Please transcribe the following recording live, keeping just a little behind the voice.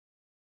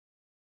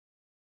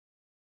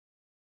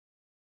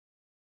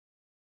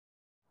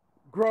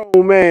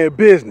Grown man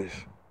business.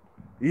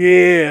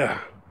 Yeah.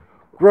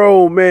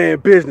 Grown man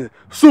business.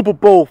 Super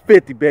Bowl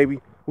 50, baby.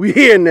 We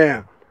here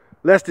now.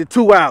 Less than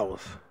 2 hours.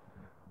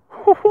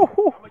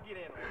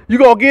 You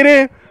gonna get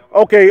in?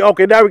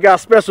 Okay, now we got a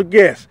special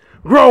guest.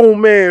 Grown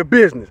man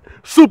business.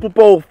 Super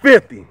Bowl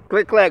 50.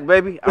 Click clack,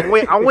 baby.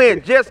 I'm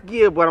wearing Jets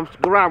gear, but I'm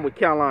riding with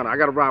Carolina. I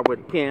gotta ride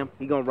with Cam.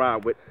 He gonna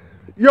ride with.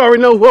 You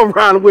already know who I'm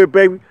riding with,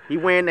 baby. He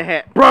wearing the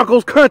hat.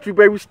 Broncos country,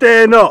 baby.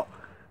 Stand up.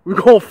 We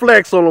gonna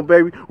flex on him,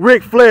 baby.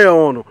 Ric Flair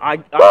on him.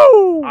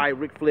 All right,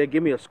 Ric Flair,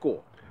 give me a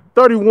score.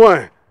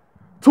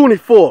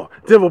 31-24,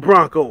 Denver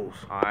Broncos.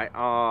 All right,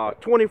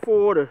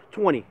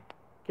 24-20,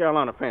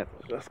 Carolina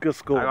Panthers. That's a good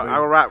score, baby.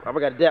 I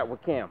got that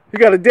with Cam. You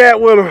got a dad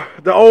with him.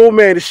 The old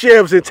man, the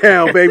sheriff's in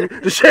town, baby.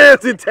 The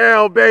sheriff's in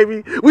town,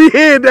 baby. We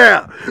here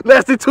now.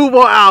 Less than 2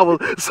 more hours.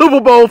 Super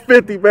Bowl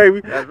 50,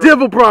 baby. Right.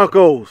 Denver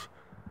Broncos.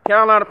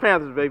 Carolina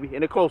Panthers, baby,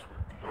 in a close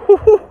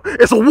one.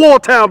 It's a war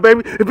time,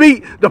 baby.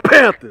 Beat the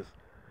Panthers.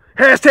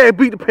 Hashtag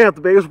beat the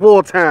Panthers, baby. It's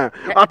war time.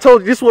 I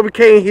told you, this is what we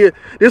came here.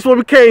 This is what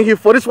we came here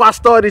for. This is why I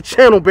started the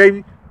channel,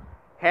 baby.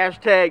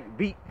 Hashtag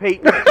beat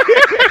Peyton.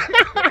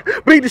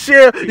 Beat the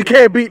sheriff. You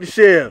can't beat the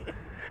sheriff.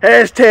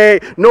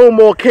 Hashtag no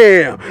more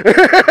Cam.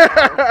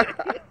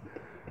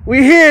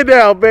 We here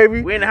now,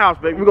 baby. We in the house,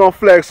 baby. We're going to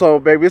flex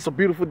on, baby. It's a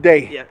beautiful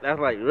day. Yeah, that's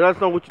right. Let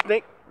us know what you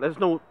think. Let us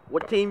know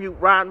what team you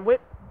riding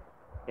with.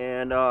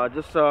 And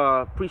just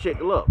appreciate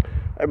the love.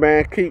 Hey,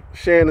 man, keep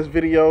sharing this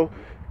video.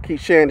 Keep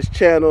sharing this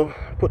channel.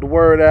 Put the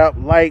word out.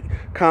 Like,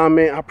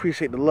 comment. I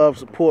appreciate the love,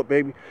 support,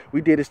 baby.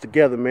 We did this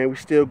together, man. We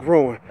still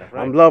growing. That's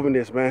right. I'm loving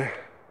this, man.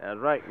 That's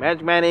right.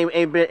 Magic Man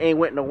ain't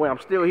went nowhere. I'm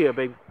still here,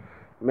 baby.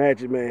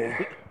 Magic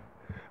Man.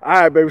 All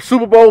right, baby.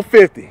 Super Bowl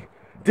 50.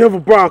 Denver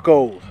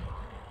Broncos.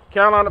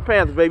 Carolina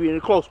Panthers, baby, in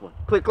a close one.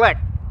 Click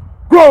clack.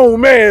 Grown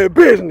man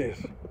business.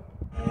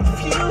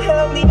 If you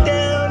held me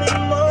down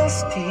in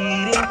most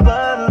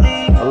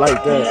I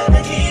like that.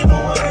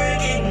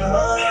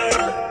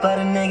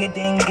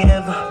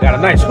 Got a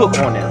nice hook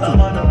on that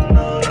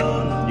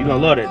too. You gonna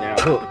love that now,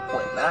 hook.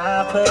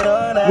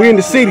 We in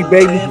the city,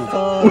 baby.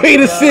 We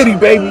in the city,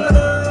 baby.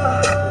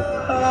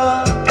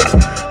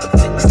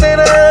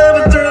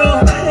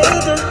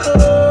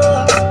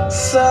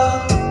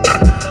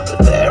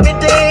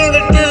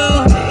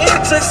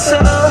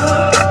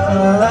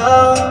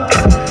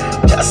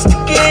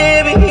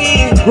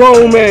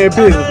 Grown man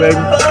business, baby.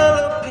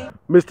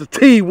 Mr.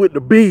 T with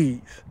the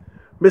bees.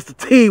 Mr.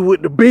 T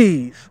with the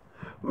bees.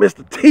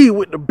 Mr. T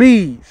with the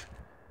bees.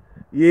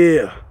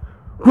 Yeah.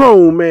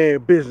 Grown man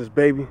business,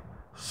 baby.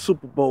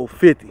 Super Bowl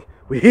 50.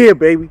 We here,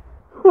 baby.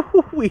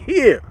 We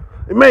here.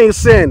 Emmanuel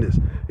Sanders,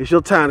 it's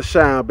your time to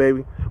shine,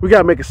 baby. We got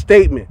to make a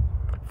statement.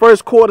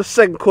 First quarter,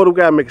 second quarter, we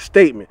got to make a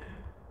statement.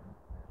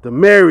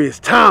 Demaryius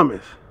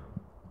Thomas.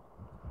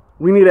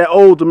 We need that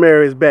old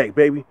Demaryius back,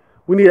 baby.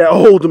 We need that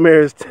old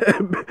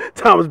Demaryius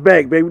Thomas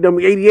back, baby.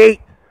 Number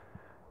 88.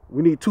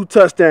 We need 2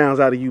 touchdowns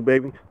out of you,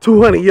 baby.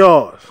 200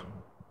 yards.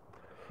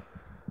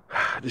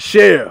 The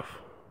sheriff.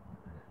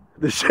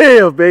 The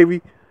sheriff,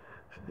 baby.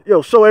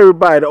 Yo, show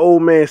everybody the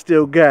old man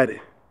still got it.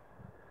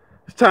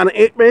 It's time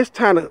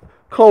to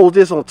close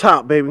this on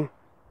top, baby.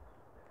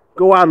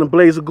 Go out in a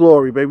blaze of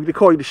glory, baby. They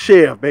call you the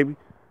sheriff, baby.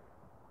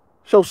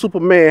 Show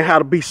Superman how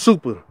to be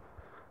super.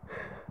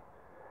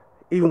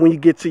 Even when you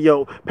get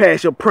to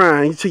past your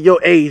prime, to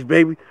your age,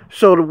 baby.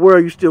 Show the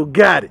world you still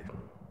got it.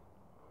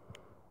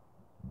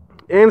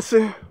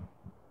 Anderson,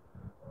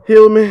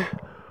 Hillman,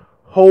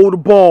 hold the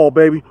ball,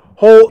 baby.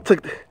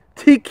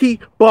 Tiki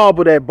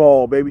bobble that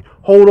ball, baby.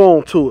 Hold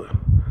on to it.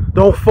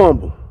 Don't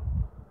fumble.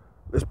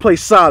 Let's play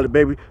solid,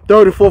 baby.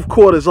 Third and fourth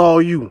quarter is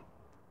all you.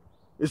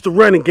 It's the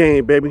running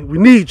game, baby. We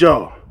need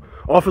y'all.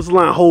 Offensive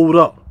line, hold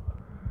up.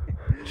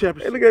 Hey,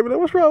 look at me.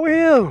 What's wrong with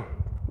him?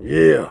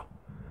 Yeah.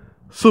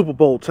 Super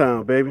Bowl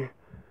time, baby.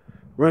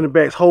 Running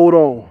backs, hold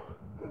on.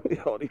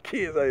 All these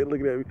kids out here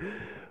looking at me.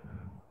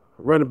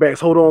 Running backs,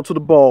 hold on to the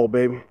ball,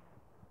 baby.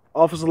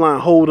 Offensive line,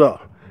 hold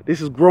up.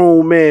 This is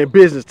grown man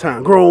business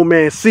time. Grown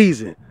man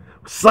season.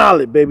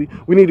 Solid, baby.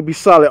 We need to be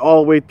solid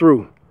all the way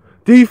through.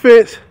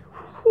 Defense.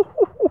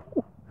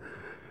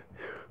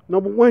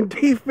 Number 1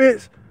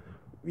 defense.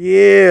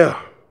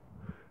 Yeah.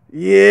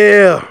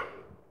 Yeah.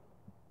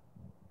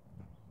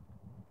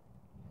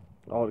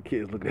 All the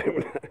kids looking at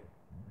me.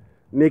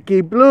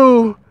 Nikki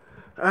Blue,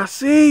 I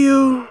see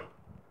you.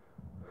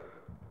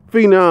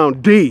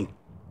 Phenom D,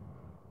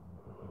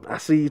 I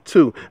see you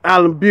too.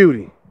 Allen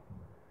Beauty,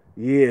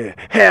 yeah.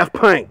 Half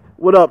Pint,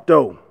 what up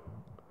though?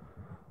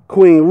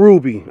 Queen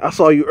Ruby, I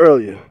saw you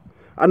earlier.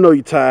 I know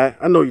you tired.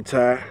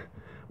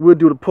 We'll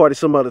do the party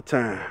some other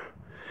time.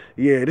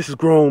 Yeah, this is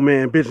grown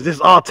man business. This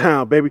is our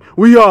town, baby.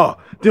 We are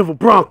Denver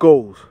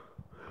Broncos.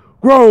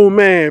 Grown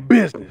man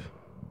business.